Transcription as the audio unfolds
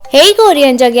हे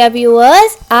Korean जगह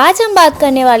viewers, आज हम बात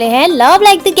करने वाले हैं love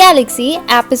like the Galaxy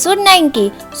episode 9 की।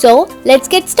 So let's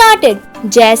get started.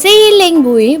 जैसे ही लिंग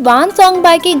बुई वांग सोंग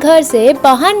बाय के घर से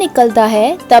बाहर निकलता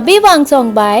है, तभी वांग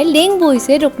सोंग बाय लिंग बुई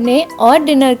से रुकने और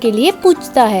डिनर के लिए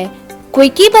पूछता है।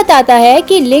 क्विकी बताता है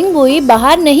कि लिंग बुई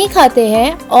बाहर नहीं खाते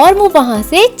हैं और वो वहाँ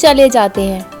से चले जाते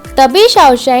हैं। तभी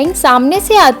शाओशेंग सामने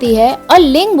से आती है और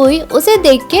लिंग बुई उसे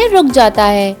देख के रुक जाता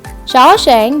है।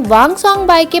 शाओशेंग वांग सोंग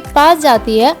बाय के पास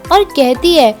जाती है और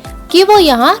कहती है कि वो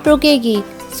यहाँ रुकेगी।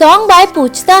 सोंग बाय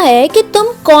पूछता है कि तुम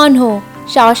कौन हो।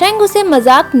 शाओशेंग उसे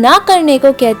मजाक ना करने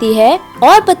को कहती है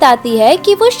और बताती है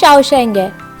कि वो शाओशेंग है।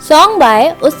 सोंग बाय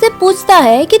उससे पूछता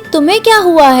है कि तुम्हें क्या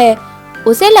हुआ है।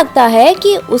 उसे लगता है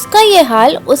कि उसका ये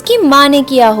हाल उसकी माँ ने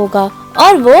किया होगा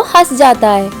और वो हंस जाता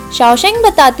है। शाओशेंग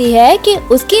बताती है कि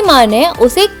उसकी माँ ने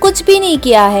उसे कुछ भी नहीं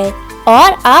किया है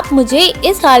और आप मुझे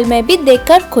इस हाल में भी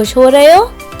देखकर खुश हो रहे हो।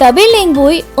 तभी लिंग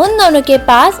बुई उन दोनों के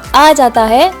पास आ जाता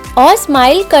है और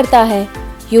स्माइल करता है।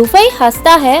 यूफई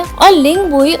हंसता है और लिंग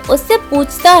बुई उससे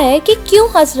पूछता है कि क्यों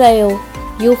हंस रहे हो।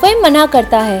 यूफई मना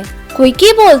करता है।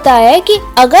 क्विकी बोलता है कि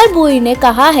अगर बुई ने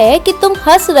कहा है कि तुम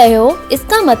हंस रहे हो,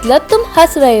 इसका मतलब तुम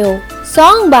हंस रहे हो।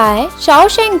 सोंग बाय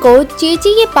शाओशेंग को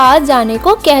चीची के पास जाने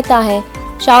को कहता है।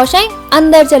 शाओशेंग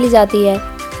अंदर चली जाती है।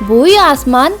 बुई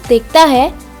आसमान देखता है,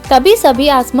 तभी सभी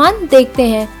आसमान देखते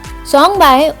हैं। सोंग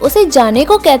बाय उसे जाने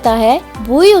को कहता है।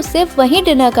 बुई उससे वहीं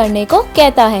डिनर करने को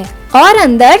कहता है और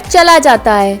अंदर चला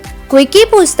जाता है। क्विकी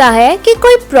पूछता है कि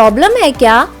कोई प्रॉब्लम है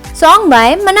क्या। सोंग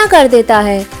बाय मना कर देता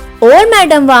है और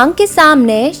मैडम वांग के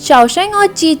सामने शाओशेंग और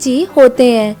चीची होते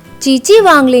हैं। चीची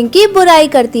वांग लिंग की बुराई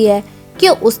करती है कि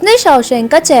उसने शाओशेंग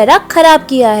का चेहरा खराब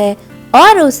किया है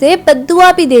और उसे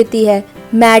बद्दुआ भी देती है।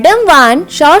 मैडम वान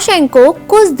शाओशेंग को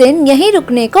कुछ दिन यहीं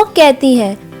रुकने को कहती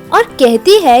है और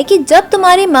कहती है कि जब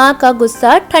तुम्हारी माँ का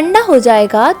गुस्सा ठंडा हो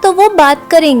जाएगा तो वो बात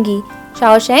करेंगी।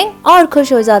 शाओशेंग और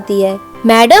खुश हो जाती है।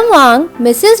 मैडम वांग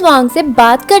मिसेस वांग से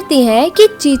बात करती हैं कि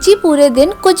चीची पूरे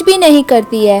दिन कुछ भी नहीं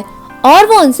करती है और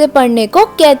वो उनसे पढ़ने को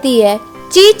कहती है।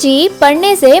 चीची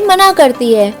पढ़ने से मना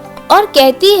करती है और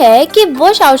कहती है कि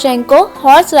वो शाओशेंग को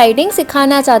हॉर्स राइडिंग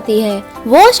सिखाना चाहती है।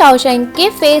 वो शाओशेंग के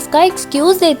फेस का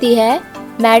एक्सक्यूज देती है।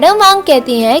 मैडम वांग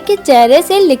कहती हैं कि चेहरे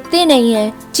से लिखते नहीं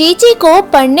हैं। चीची को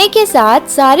पढ़ने के साथ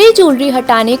सारी ज्वेलरी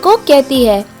हटाने को कहती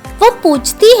है। वो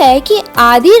पूछती है कि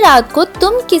आधी रात को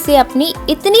तुम किसे अपनी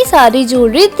इतनी सारी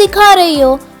ज्वेलरी दिखा रही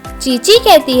हो। चीची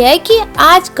कहती है कि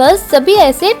आजकल सभी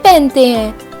ऐसे पहनते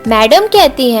हैं। मैडम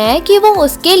कहती हैं कि वो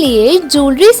उसके लिए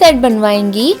ज्वेलरी सेट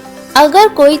बनवाएंगी अगर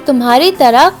कोई तुम्हारी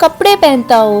तरह कपड़े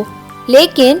पहनता हो,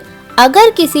 लेकिन अगर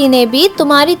किसी ने भी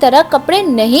तुम्हारी तरह कपड़े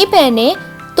नहीं पहने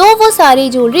तो वो सारी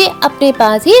ज्वेलरी अपने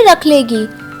पास ही रख लेगी।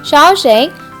 शाओशेंग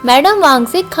मैडम वांग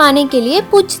से खाने के लिए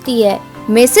पूछती है।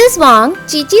 मिसेस वांग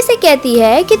चीची से कहती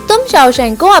है कि तुम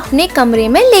शाओशेंग को अपने कमरे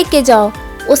में लेके जाओ,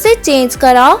 उसे चेंज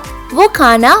कराओ, वो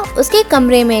खाना उसके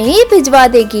कमरे में ही भिजवा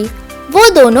देगी। वो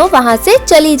दोनों वहाँ से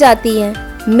चली जाती हैं।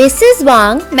 मिसेस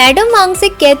वांग मैडम वांग से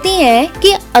कहती हैं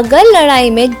कि अगर लड़ाई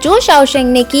में जो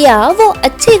शाओशेंग ने किया वो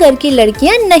अच्छे घर की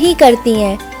लड़कियाँ नहीं करती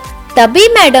हैं। तभी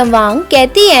मैडम वांग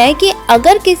कहती है कि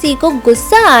अगर किसी को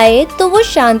गुस्सा आए तो वो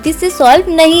शांति से सॉल्व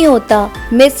नहीं होता।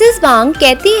 मिसेस वांग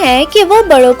कहती है कि वो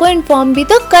बड़ों को इन्फॉर्म भी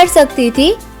तो कर सकती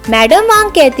थी। मैडम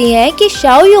वांग कहती है कि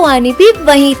शाओ युआनी भी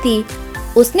वही थी,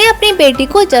 उसने अपनी बेटी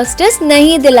को जस्टिस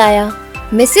नहीं दिलाया।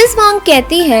 मिसेस वांग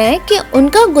कहती है कि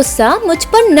उनका गुस्सा मुझ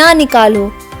पर ना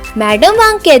निकालो। मैडम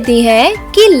वांग कहती है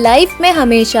कि लाइफ में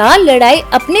हमेशा लड़ाई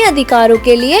अपने अधिकारों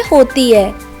के लिए होती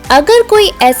है। अगर कोई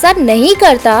ऐसा नहीं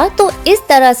करता तो इस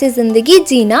तरह से जिंदगी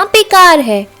जीना बेकार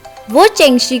है। वो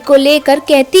चेंगशी को लेकर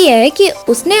कहती है कि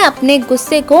उसने अपने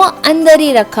गुस्से को अंदर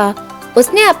ही रखा,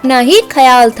 उसने अपना ही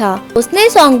ख्याल था, उसने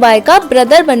सोंग बाय का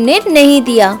ब्रदर बनने नहीं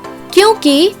दिया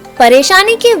क्योंकि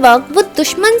परेशानी के वक्त वो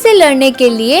दुश्मन से लड़ने के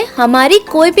लिए हमारी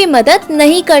कोई भी मदद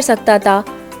नहीं कर सकता था।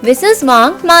 मिसेस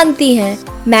वांग मानती हैं।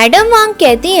 मैडम वांग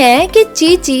कहती हैं कि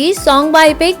चीची सोंग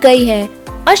बाय पे गई है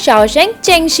और शाओशेंग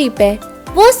चेंगशी पे।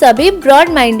 वो सभी ब्रॉड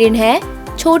माइंडेड है,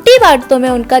 छोटी बातों में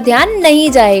उनका ध्यान नहीं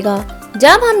जाएगा।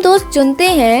 जब हम दोस्त चुनते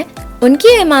हैं, उनकी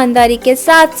ईमानदारी के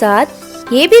साथ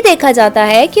साथ ये भी देखा जाता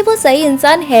है कि वो सही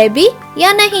इंसान है भी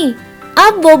या नहीं।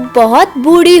 अब वो बहुत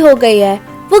बूढ़ी हो गई है।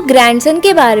 वो ग्रैंडसन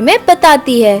के बारे में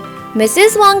बताती है।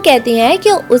 मिसेस वांग कहती हैं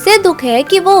कि उसे दुख है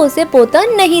कि वो उसे पोता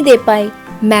नहीं दे पाई।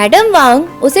 मैडम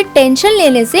वांग उसे टेंशन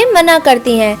लेने से मना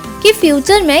करती हैं कि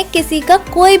फ्यूचर में किसी का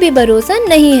कोई भी भरोसा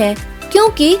नहीं है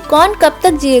क्योंकि कौन कब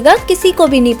तक जिएगा किसी को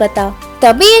भी नहीं पता।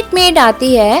 तभी एक मेड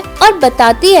आती है और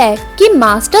बताती है कि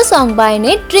मास्टर सोंग बाय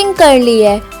ने ड्रिंक कर ली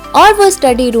है और वो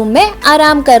स्टडी रूम में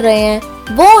आराम कर रहे हैं,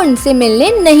 वो उनसे मिलने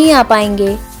नहीं आ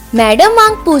पाएंगे। मैडम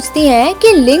वांग पूछती हैं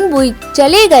कि लिंग बुई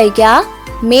चले गए क्या।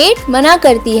 मेड मना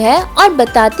करती है और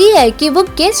बताती है कि वो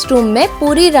गेस्ट रूम में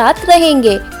पूरी रात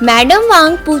रहेंगे। मैडम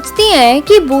वांग पूछती हैं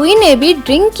कि बुई ने भी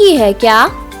ड्रिंक की है क्या?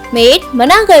 मेड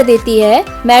मना कर देती है।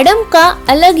 मैडम का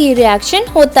अलग ही रिएक्शन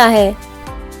होता है।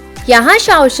 यहाँ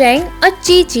शाओशेंग और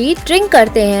चीची ड्रिंक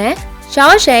करते हैं।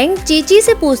 शाओशेंग चीची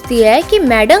से पूछती है कि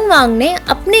मैडम वांग ने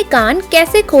अपने कान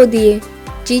कैसे खो दिए।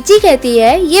 चीची कहती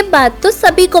है ये बात तो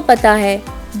सभी को पता है।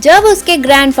 जब उसके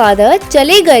ग्रैंडफादर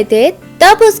चले गए थे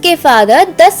तब उसके फादर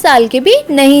 10 साल के भी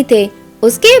नहीं थे।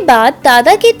 उसके बाद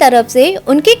दादा की तरफ से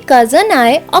उनके कजन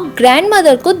आए और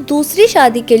ग्रैंडमदर को दूसरी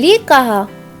शादी के लिए कहा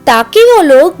ताकि वो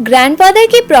लोग ग्रैंडफादर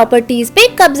की प्रॉपर्टीज पे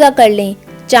कब्जा कर लें।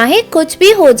 चाहे कुछ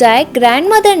भी हो जाए,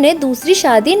 ग्रैंडमदर ने दूसरी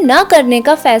शादी न करने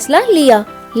का फैसला लिया,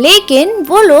 लेकिन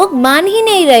वो लोग मान ही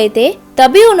नहीं रहे थे।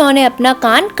 तभी उन्होंने अपना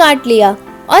कान काट लिया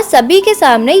और सभी के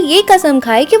सामने ये कसम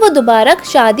खाई कि वो दोबारा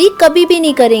शादी कभी भी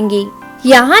नहीं करेंगी।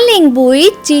 यहाँ लिंगबुई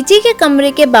चीची के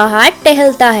कमरे के बाहर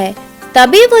टहलता है।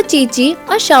 तभी वो चीची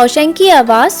और शाओशेंग की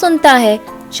आवाज सुनता है।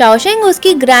 शाओशेंग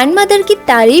उसकी ग्रैंडमदर की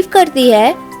तारीफ करती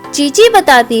है। चीची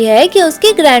बताती है कि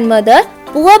उसकी ग्रैंडमदर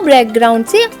पुअर बैकग्राउंड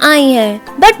से आई हैं,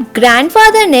 बट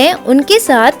ग्रैंडफादर ने उनके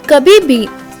साथ कभी भी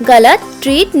गलत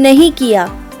ट्रीट नहीं किया।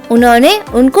 उन्होंने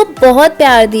उनको बहुत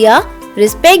प्यार दिया,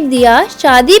 रिस्पेक्ट दिया,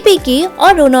 शादी भी की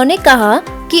और उन्होंने कहा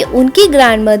कि उनकी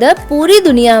ग्रैंडमदर पूरी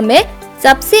दुनिया में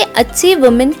सबसे अच्छी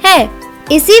वुमेन है।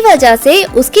 इसी वजह से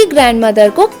उसकी ग्रैंडमदर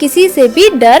को किसी से भी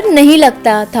डर नहीं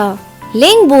लगता था।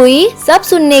 लिंगबुई सब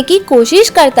सुनने की कोशिश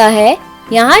करता है।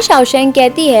 यहाँ शाओशेंग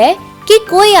कहती है कि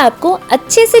कोई आपको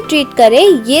अच्छे से ट्रीट करे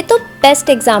ये तो बेस्ट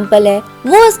एग्जाम्पल है।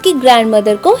 वो उसकी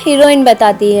ग्रैंडमदर को हीरोइन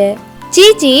बताती है।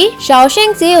 चीची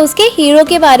शाओशेंग से उसके हीरो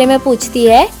के बारे में पूछती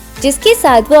है जिसके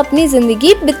साथ वो अपनी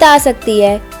जिंदगी बिता सकती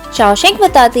है। शाओशेंग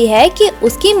बताती है कि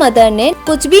उसकी मदर ने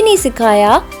कुछ भी नहीं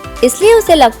सिखाया, इसलिए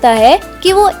उसे लगता है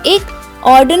कि वो एक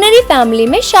ऑर्डिनरी फैमिली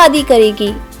में शादी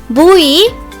करेगी। बुई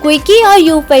क्विकी और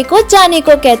यूफई को जाने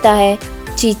को कहता है।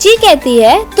 चीची कहती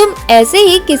है तुम ऐसे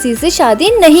ही किसी से शादी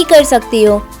नहीं कर सकती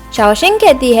हो। शाओशेंग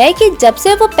कहती है कि जब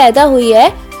से वो पैदा हुई है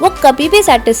वो कभी भी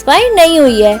सेटिस्फाई नहीं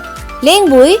हुई है।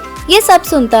 लिंगबुई ये सब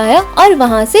सुनता है और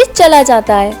वहाँ से चला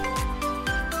जाता है।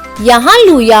 यहाँ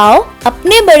लुयाओ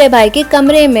अपने बड़े भाई के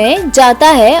कमरे में जाता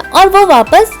है और वो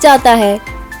वापस जाता है।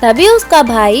 तभी उसका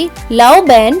भाई लाओ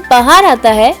बैन बाहर आता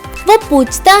है। वो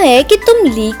पूछता है कि तुम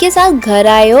ली के साथ घर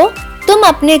आए हो, तुम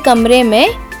अपने कमरे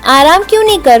में आराम क्यों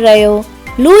नहीं कर रहे हो?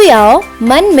 लुयाओ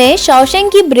मन में शाओशेंग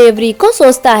की ब्रेवरी को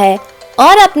सोचता है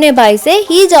और अपने भाई से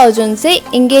ही जाओजुन से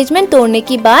एंगेजमेंट तोड़ने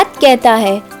की बात कहता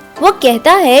है। वो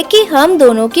कहता है कि हम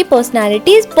दोनों की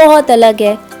पर्सनालिटीज बहुत अलग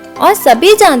है और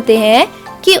सभी जानते हैं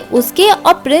कि उसके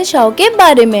और प्रिंस शाओ के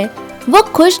बारे में। वो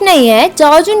खुश नहीं है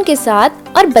जाओजुन के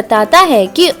साथ और बताता है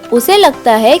कि उसे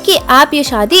लगता है कि आप ये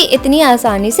शादी इतनी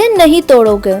आसानी से नहीं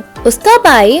तोड़ोगे। उसका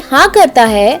भाई हाँ करता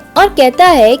है और कहता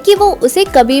है कि वो उसे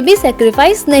कभी भी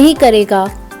सैक्रिफाइस नहीं करेगा।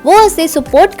 वो उसे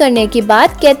सपोर्ट करने की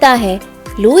बात कहता है।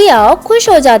 लुयाओ खुश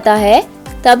हो जाता है।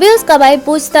 तभी उसका भाई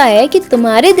पूछता है कि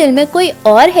तुम्हारे दिल में कोई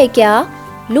और है क्या?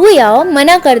 लुयाओ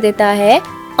मना कर देता है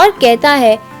और कहता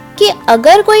है कि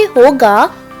अगर कोई होगा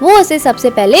वो उसे सबसे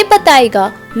पहले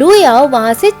बताएगा। लुयाओ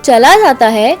वहाँ से चला जाता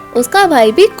है। उसका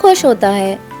भाई भी खुश होता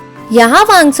है। यहाँ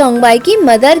वांग सोंगबाई की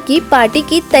मदर की पार्टी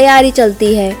की तैयारी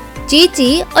चलती है।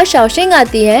 चीची और शाओशेंग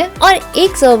आती है और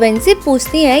एक सर्वेंट से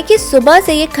पूछती है कि सुबह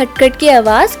से ये खटखट की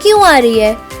आवाज क्यों आ रही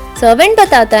है। सर्वेंट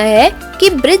बताता है कि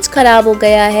ब्रिज खराब हो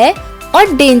गया है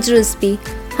और डेंजरस भी।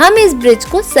 हम इस ब्रिज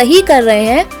को सही कर रहे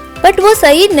हैं बट वो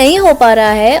सही नहीं हो पा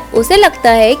रहा है। उसे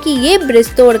लगता है कि ये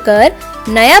ब्रिज तोड़कर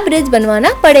नया ब्रिज बनवाना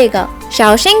पड़ेगा।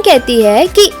 शाओशेंग कहती है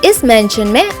कि इस मेंशन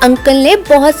में अंकल ने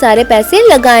बहुत सारे पैसे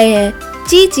लगाए हैं।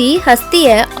 चीची हंसती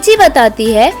है। चीची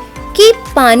बताती है कि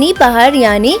पानी बाहर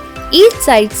यानी ईस्ट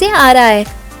साइड से आ रहा है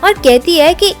और कहती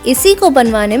है कि इसी को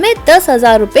बनवाने में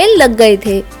 10,000 रुपए लग गए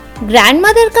थे।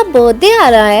 ग्रैंडमदर का बर्थडे आ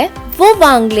रहा है। वो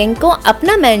वांगलिंग को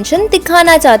अपना मेंशन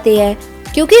दिखाना चाहती है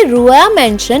क्योंकि रुआ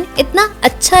मेंशन इतना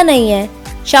अच्छा नहीं है।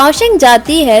 शाओशेंग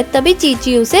जाती है तभी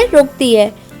चीची उसे रोकती है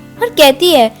और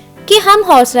कहती है कि हम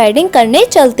हॉर्स राइडिंग करने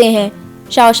चलते हैं।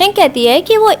 शाओशेंग कहती है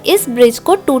कि वो इस ब्रिज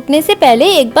को टूटने से पहले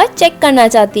एक बार चेक करना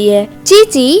चाहती है।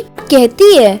 चीची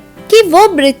कहती है कि वो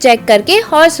ब्रिज चेक करके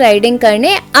हॉर्स राइडिंग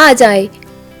करने आ जाए।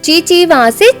 चीची वहाँ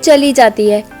से चली जाती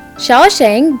है।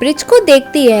 शाओशेंग ब्रिज को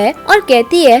देखती है और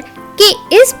कहती है कि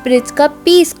इस ब्रिज का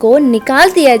पीस को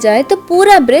निकाल दिया जाए तो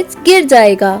पूरा ब्रिज गिर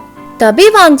जाएगा। तभी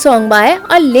वांग सोंगबाई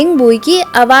और लिंगबुई की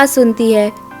आवाज सुनती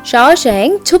है।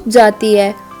 शाओशेंग छुप जाती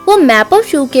है। वो मैप ऑफ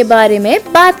शू के बारे में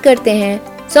बात करते हैं।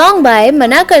 सोंगबाई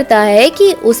मना करता है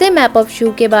कि उसे मैप ऑफ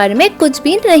शू के बारे में कुछ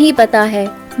भी नहीं पता है।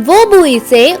 वो बुई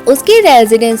से उसकी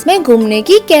रेजिडेंस में घूमने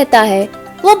की कहता है।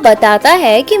 वो बताता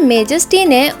है कि मेजेस्टी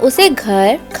ने उसे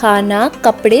घर, खाना,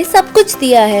 कपड़े सब कुछ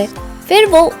दिया है, फिर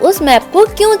वो उस मैप को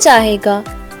क्यों चाहेगा।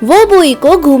 वो बुई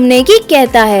को घूमने की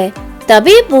कहता है।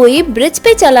 तभी बुई ब्रिज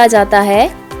पे चला जाता है।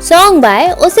 सॉन्ग बाय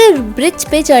उसे ब्रिज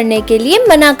पे चढ़ने के लिए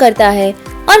मना करता है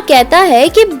और कहता है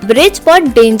कि ब्रिज बहुत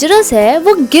डेंजरस है,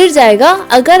 वो गिर जाएगा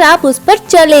अगर आप उस पर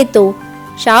चले तो।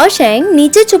 शाओशेंग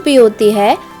नीचे छुपी होती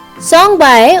है। सॉन्ग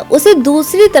बाय उसे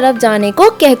दूसरी तरफ जाने को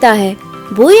कहता है।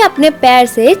 बुई अपने पैर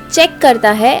से चेक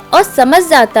करता है और समझ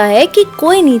जाता है कि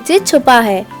कोई नीचे छुपा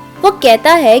है। वो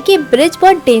कहता है कि ब्रिज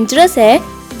बहुत डेंजरस है,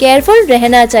 केयरफुल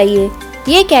रहना चाहिए।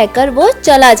 ये कहकर वो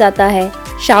चला जाता है।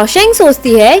 शाओशेंग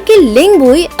सोचती है कि लिंग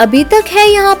बुई अभी तक है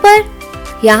यहाँ पर।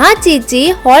 यहाँ चीची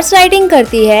हॉर्स राइडिंग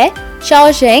करती है।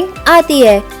 शाओशेंग आती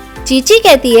है। चीची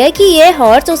कहती है कि ये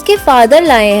हॉर्स उसके फादर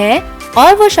लाए हैं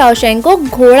और वो शाओशेंग को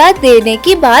घोड़ा देने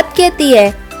की बात कहती है।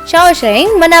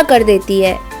 शाओशेंग मना कर देती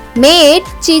है। मेड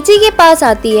चीची के पास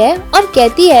आती है और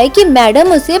कहती है कि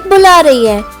मैडम उसे बुला रही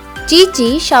है।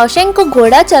 चीची शाओशेंग को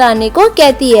घोड़ा चलाने को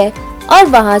कहती है और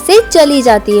वहाँ से चली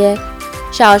जाती है।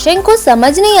 शाओशेंग को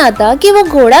समझ नहीं आता कि वो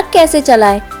घोड़ा कैसे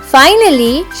चलाए।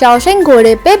 फाइनली शाओशेंग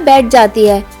घोड़े पे बैठ जाती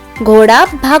है। घोड़ा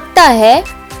भागता है।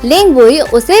 लिंग बुई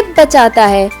उसे बचाता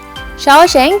है।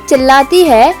 शाओशेंग चिल्लाती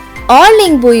है और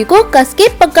लिंग बुई को कस के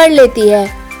पकड़ लेती है।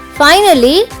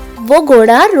 फाइनली वो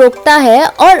घोड़ा रोकता है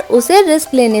और उसे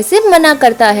रिस्क लेने से मना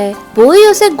करता है। बुई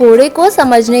उसे घोड़े को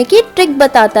समझने की ट्रिक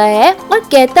बताता है और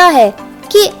कहता है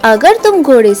कि अगर तुम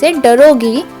घोड़े से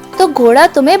डरोगी तो घोड़ा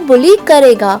तुम्हें बुली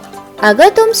करेगा, अगर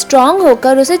तुम स्ट्रॉन्ग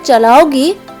होकर उसे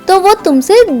चलाओगी तो वो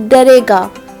तुमसे डरेगा।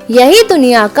 यही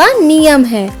दुनिया का नियम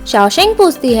है। शाओशेंग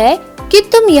पूछती है कि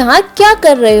तुम यहाँ क्या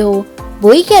कर रहे हो।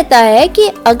 बुई कहता है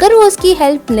कि अगर वो उसकी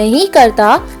हेल्प नहीं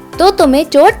करता तो तुम्हें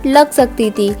चोट लग सकती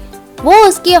थी। वो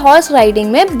उसकी हॉर्स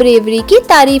राइडिंग में ब्रेवरी की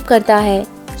तारीफ करता है।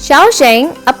 शाओशेंग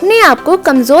अपने आप को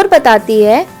कमजोर बताती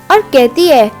है और कहती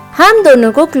है हम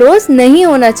दोनों को क्लोज नहीं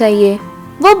होना चाहिए।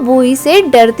 वो बुई से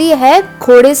डरती है,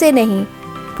 घोड़े से नहीं।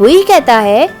 बुई कहता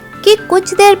है कि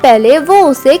कुछ देर पहले वो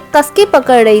उसे कस के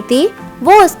पकड़ रही थी।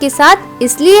 वो उसके साथ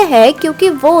इसलिए है क्योंकि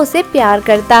वो उसे प्यार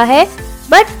करता है,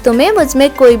 बट तुम्हें मुझ में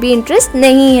कोई भी इंटरेस्ट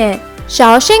नहीं है।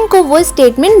 शाओशेंग को वो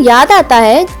स्टेटमेंट याद आता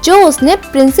है जो उसने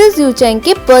प्रिंसेस यूचेंग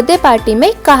के बर्थडे पार्टी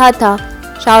में कहा था।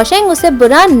 शाओशेंग उसे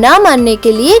बुरा ना मानने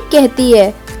के लिए कहती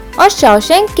है और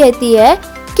शाओशेंग कहती है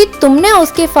कि तुमने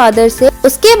उसके फादर से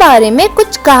उसके बारे में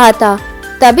कुछ कहा था।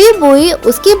 तभी बुई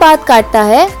उसकी बात काटता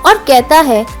है और कहता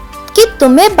है कि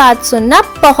तुम्हें बात सुनना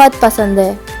बहुत पसंद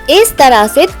है, इस तरह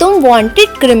से तुम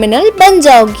वांटेड क्रिमिनल बन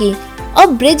जाओगी। और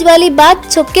ब्रिज वाली बात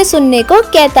छुप के सुनने को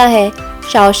कहता है।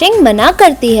 शाओशेंग मना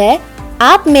करती है,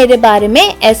 आप मेरे बारे में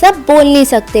ऐसा बोल नहीं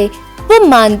सकते। वो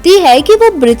मानती है कि वो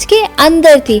ब्रिज के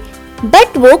अंदर थी,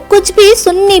 बट वो कुछ भी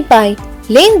सुन नहीं पाई।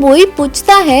 लिंग बुई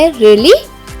पूछता है रियली?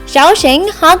 शाओशेंग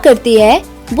हाँ करती है।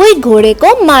 बुई घोड़े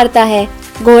को मारता है।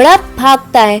 घोड़ा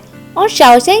भागता है और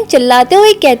शाओशेंग चिल्लाते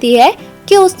हुए कहती है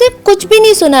कि उसने कुछ भी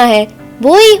नहीं सुना है।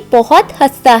 बुई बहुत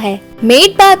हंसता है।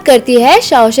 मेड बात करती है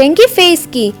शाओशेंग की फेस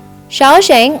की।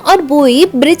 शाओशेंग और बुई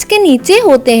ब्रिज के नीचे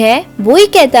होते हैं। बुई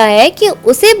कहता है कि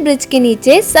उसे ब्रिज के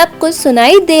नीचे सब कुछ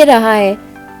सुनाई दे रहा है।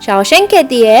 शाओशेंग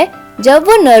कहती है जब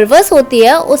वो नर्वस होती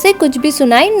है उसे कुछ भी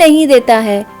सुनाई नहीं देता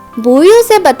है। बुई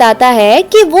उसे बताता है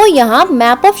कि वो यहाँ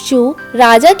मैप ऑफ शू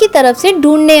राजा की तरफ से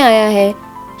ढूंढने आया है।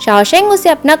 शाओशेंग उसे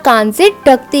अपना कान से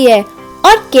ढकती है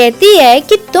और कहती है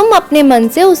कि तुम अपने मन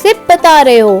से उसे बता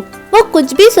रहे हो, वो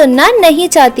कुछ भी सुनना नहीं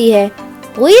चाहती है।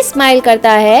 बुई स्माइल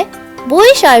करता है।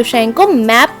 बुई शाओशेंग को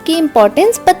मैप की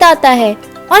इम्पोर्टेंस बताता है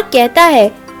और कहता है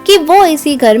कि वो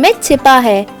इसी घर में छिपा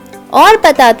है और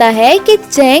बताता है कि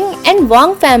Cheng and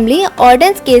Wang family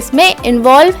ऑर्डेंस case में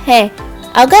इन्वॉल्व है।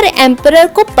 अगर एम्परर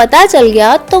को पता चल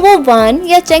गया तो वो वान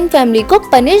या चेंग फैमिली को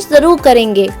पनिश जरूर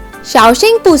करेंगे।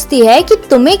 शाओशेंग पूछती है कि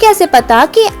तुम्हें कैसे पता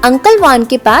कि अंकल वान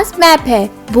के पास मैप है।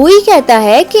 बुई कहता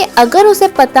है कि अगर उसे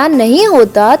पता नहीं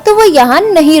होता तो वो यहाँ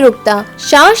नहीं रुकता।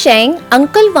 शाओशेंग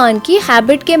अंकल वान की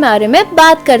हैबिट के बारे में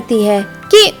बात करती है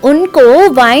कि उनको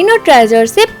वाइन और ट्रेजर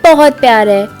से बहुत प्यार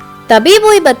है। तभी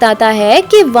बुई बताता है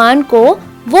कि वान को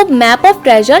वो मैप ऑफ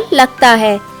ट्रेजर लगता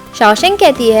है। शाओशेंग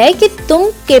कहती है कि तुम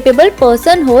केपेबल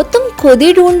पर्सन हो, तुम खुद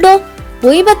ही ढूंढ लो।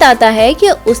 बुई बताता है कि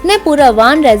उसने पूरा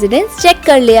वान रेजिडेंस चेक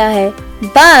कर लिया है,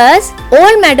 बस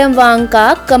ओल्ड मैडम वांग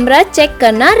का कमरा चेक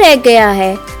करना रह गया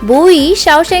है। बुई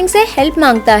शाओशेंग से हेल्प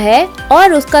मांगता है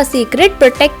और उसका सीक्रेट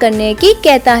प्रोटेक्ट करने की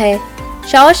कहता है।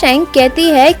 शाओशेंग कहती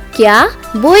है क्या?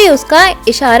 बुई उसका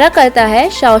इशारा करता है।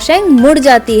 शाओशेंग मुड़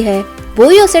जाती है।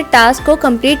 बुई उसे टास्क को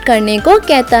कंप्लीट करने को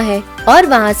कहता है और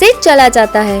वहाँ से चला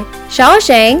जाता है।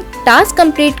 शाओशेंग टास्क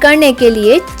कंप्लीट करने के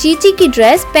लिए चीची की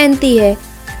ड्रेस पहनती है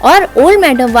और ओल्ड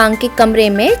मैडम वांग के कमरे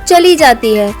में चली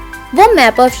जाती है। वो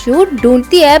मैप ऑफ शू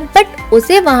ढूंढती है बट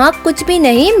उसे वहाँ कुछ भी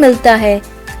नहीं मिलता है।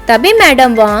 तभी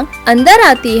मैडम वांग अंदर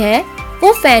आती है।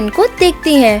 वो फैन को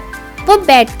देखती है। वो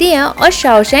बैठती है और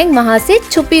शाओशेंग वहाँ से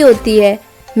छुपी होती है।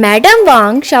 मैडम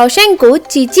वांग शाओशेंग को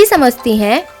चीची समझती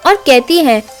हैं और कहती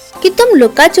हैं कि तुम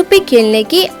लुका छुपी खेलने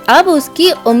की अब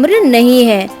उसकी उम्र नहीं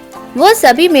है। वो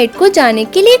सभी मेट को जाने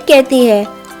के लिए कहती है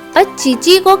और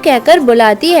चीची को कहकर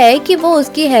बुलाती है कि वो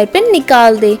उसकी हेयर पिन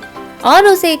निकाल दे और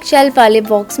उसे एक शेल्फ वाले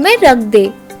बॉक्स में रख दे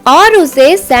और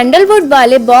उसे सैंडलवुड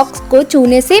वाले बॉक्स को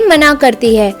छूने से मना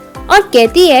करती है और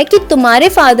कहती है कि तुम्हारे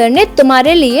फादर ने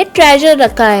तुम्हारे लिए ट्रेजर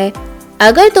रखा है।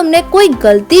 अगर तुमने कोई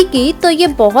गलती की तो ये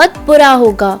बहुत बुरा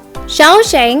होगा।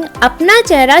 शाओशेंग अपना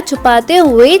चेहरा छुपाते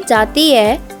हुए जाती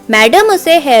है। मैडम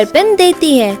उसे हेयर पिन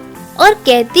देती है और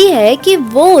कहती है कि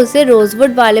वो उसे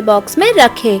रोजवुड वाले बॉक्स में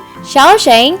रखे।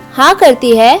 शाओशेंग हाँ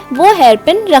करती है। वो हेयर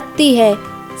पिन रखती है।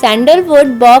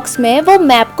 सैंडलवुड बॉक्स में वो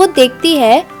मैप को देखती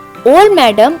है। ओल्ड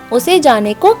मैडम उसे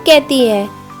जाने को कहती है।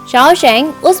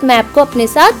 शाओशेंग उस मैप को अपने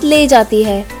साथ ले जाती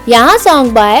है। यहाँ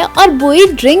सॉन्ग बाय और बुई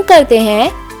ड्रिंक करते हैं।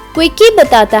 क्विकी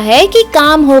बताता है कि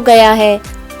काम हो गया है।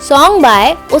 सॉन्ग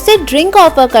बाय उसे ड्रिंक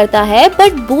ऑफर करता है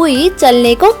बट बुई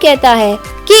चलने को कहता है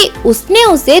कि उसने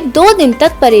उसे 2 दिन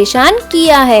तक परेशान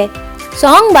किया है।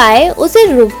 सॉन्ग बाय उसे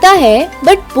रोकता है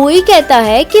बट बुई कहता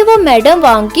है कि वो मैडम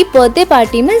वांग की बर्थडे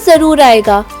पार्टी में जरूर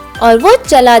आएगा और वो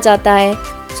चला जाता है।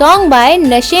 सॉन्ग बाय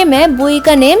नशे में बुई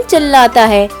का नेम चिल्लाता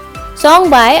है। सॉन्ग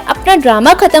बाय अपना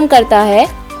ड्रामा खत्म करता है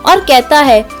और कहता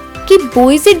है कि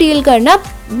बुई से डील करना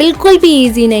बिल्कुल भी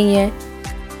इजी नहीं है।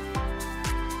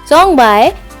 सॉन्ग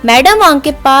बाय मैडम वांग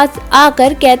के पास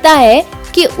आकर कहता है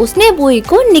कि उसने बुई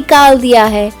को निकाल दिया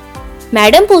है।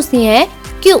 मैडम पूछती हैं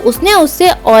कि उसने उससे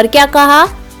और क्या कहा।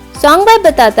 सॉन्ग बाय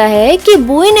बताता है कि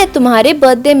बुई ने तुम्हारे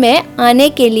बर्थडे में आने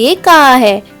के लिए कहा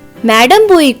है। मैडम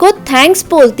बुई को थैंक्स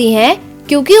बोलती हैं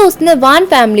क्योंकि उसने वान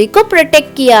फैमिली को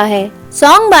प्रोटेक्ट किया है।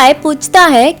 सॉन्ग बाय पूछता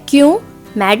है क्यों।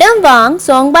 मैडम वांग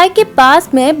सॉन्ग बाय के पास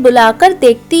में बुलाकर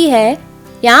देखती है।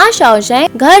 यहाँ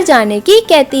शाओशेंग घर जाने की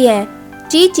कहती है।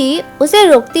 चीची उसे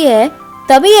रोकती है।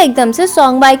 तभी एकदम से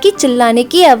सॉन्ग बाय की चिल्लाने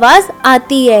की आवाज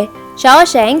आती है।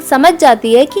 शाओशेंग समझ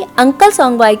जाती है कि अंकल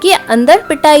सॉन्ग बाय की अंदर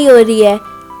पिटाई हो रही है।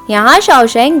 यहाँ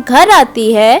शाओशेंग घर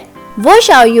आती है। वो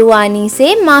शाओ युआनी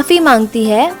से माफी मांगती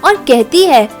है और कहती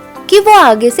है कि वो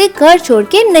आगे से घर छोड़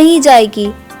के नहीं जाएगी।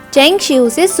 चेंग शी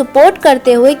उसे सपोर्ट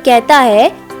करते हुए कहता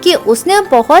है कि उसने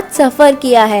बहुत सफर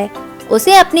किया है।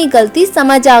 उसे अपनी गलती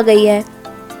समझ आ गई है।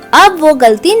 अब वो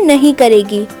गलती नहीं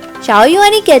करेगी। शाओ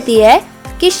युआनी कहती है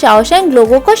कि शाओशेंग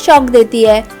लोगों को शॉक देती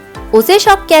है। उसे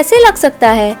शॉक कैसे लग सकता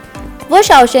है। वो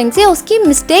शाओशेंग से उसकी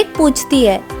मिस्टेक पूछती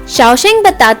है। शाओशेंग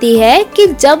बताती है कि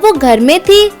जब वो घर में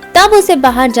थी तब उसे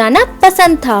बाहर जाना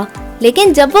पसंद था,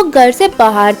 लेकिन जब वो घर से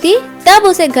बाहर थी तब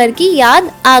उसे घर की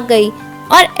याद आ गई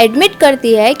और एडमिट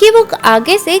करती है कि वो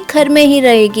आगे से घर में ही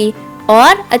रहेगी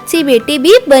और अच्छी बेटी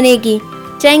भी बनेगी।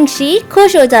 चेंग शी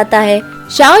खुश हो जाता है।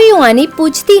 शाओ युआनी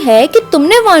पूछती है कि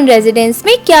तुमने वान रेजिडेंस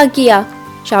में क्या किया।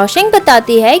 शाओशेंग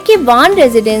बताती है कि वान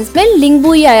रेजिडेंस में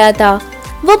लिंगबुई आया था।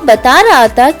 वो बता रहा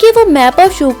था कि वो मैप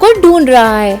ऑफ शू को ढूंढ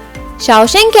रहा है।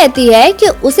 शाओशेंग कहती है कि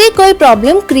उसे कोई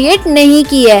प्रॉब्लम क्रिएट नहीं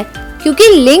की है क्योंकि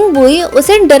लिंगबुई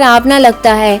उसे डरावना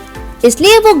लगता है,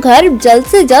 इसलिए वो घर जल्द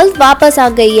से जल्द वापस आ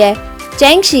गई है।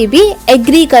 चेंग शी भी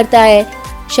एग्री करता है।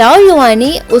 शाओ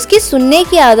युआनी उसकी सुनने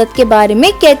की आदत के बारे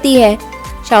में कहती है।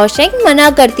 शाओशेंग मना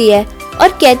करती है और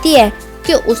कहती है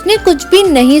कि उसने कुछ भी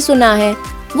नहीं सुना है।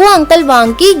 वो अंकल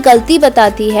वांग की गलती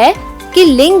बताती है कि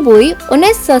लिंगबुई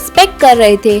उन्हें सस्पेक्ट कर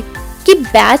रहे थे कि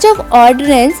बैच ऑफ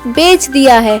ऑर्डिनेंस बेच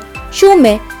दिया है शू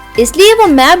में, इसलिए वो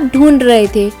मैप ढूंढ रहे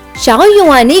थे। शाओ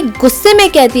युआनी गुस्से में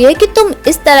कहती है कि तुम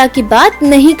इस तरह की बात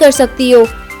नहीं कर सकती हो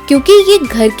क्योंकि ये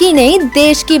घर की नहीं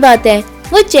देश की बात है।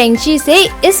 वो चेंगशी से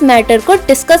इस मैटर को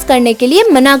डिस्कस करने के लिए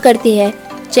मना करती है।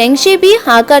 चेंगशी भी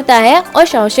हाँ करता है और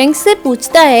शाओशेंग से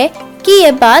पूछता है कि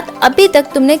ये बात अभी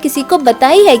तक तुमने किसी को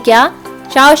बताई है क्या।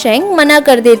 शाओशेंग मना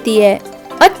कर देती है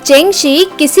और चेंगशी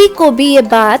किसी को भी ये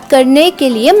बात करने के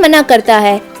लिए मना करता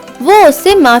है। वो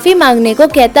उससे माफी मांगने को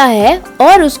कहता है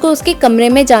और उसको उसके कमरे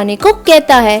में जाने को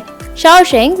कहता है।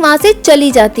 शाओशेंग वहाँ से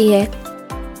चली जाती है।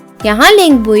 यहाँ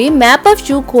लिंगबुई मैप ऑफ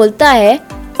शू खोलता है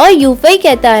और यूफई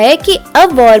कहता है कि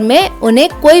अब वॉर में उन्हें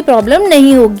कोई प्रॉब्लम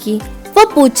नहीं होगी। वो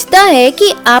पूछता है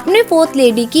कि आपने फोर्थ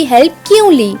लेडी की हेल्प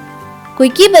क्यों ली।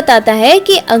 क्विकी बताता है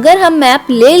कि अगर हम मैप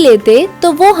ले लेते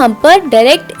तो वो हम पर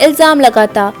डायरेक्ट इल्जाम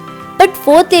लगाता, बट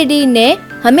फोर्थ लेडी ने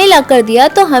हमें ला कर दिया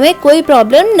तो हमें कोई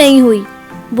प्रॉब्लम नहीं हुई।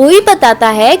 बुई बताता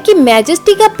है कि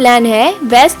मैजेस्टी का प्लान है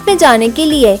वेस्ट में जाने के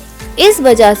लिए, इस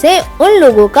वजह से उन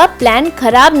लोगों का प्लान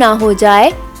खराब ना हो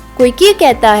जाए। क्विकी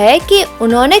कहता है कि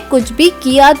उन्होंने कुछ भी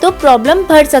किया तो प्रॉब्लम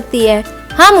बढ़ सकती है,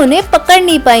 हम उन्हें पकड़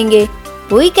नहीं पाएंगे।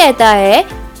 वही कहता है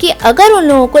कि अगर उन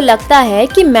लोगों को लगता है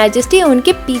कि मैजेस्टी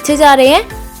उनके पीछे जा रहे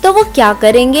हैं तो वो क्या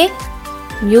करेंगे।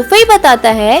 यूफई बताता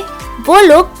है वो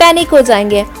लोग पैनिक हो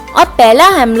जाएंगे और पहला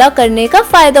हमला करने का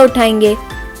फायदा उठाएंगे।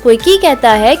 क्विकी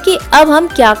कहता है कि अब हम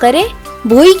क्या करें।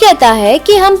 बुई कहता है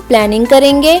कि हम प्लानिंग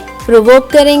करेंगे, प्रोवोक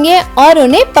करेंगे और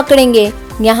उन्हें पकड़ेंगे।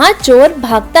 यहाँ चोर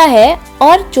भागता है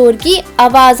और चोर की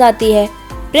आवाज आती है।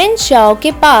 प्रिंस शाओ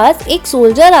के पास एक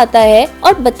सोल्जर आता है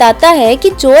और बताता है कि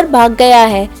चोर भाग गया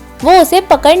है, वो उसे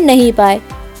पकड़ नहीं पाए।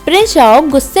 प्रिंस शाओ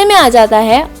गुस्से में आ जाता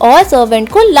है और सर्वेंट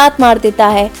को लात मार देता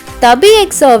है। तभी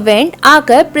एक सर्वेंट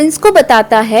आकर प्रिंस को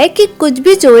बताता है कि कुछ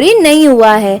भी चोरी नहीं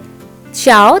हुआ है।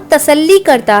 शाओ तसल्ली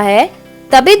करता है।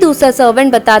 तभी दूसरा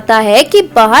सर्वेंट बताता है कि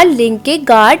बाहर लिंग के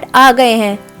गार्ड आ गए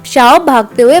हैं। शाओ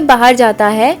भागते हुए बाहर जाता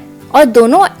है और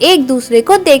दोनों एक दूसरे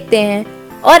को देखते हैं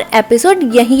और एपिसोड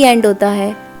यहीं एंड होता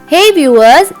है। Hey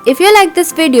viewers, if you like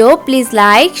this video, please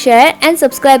like, share and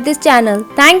subscribe this channel.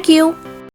 Thank you.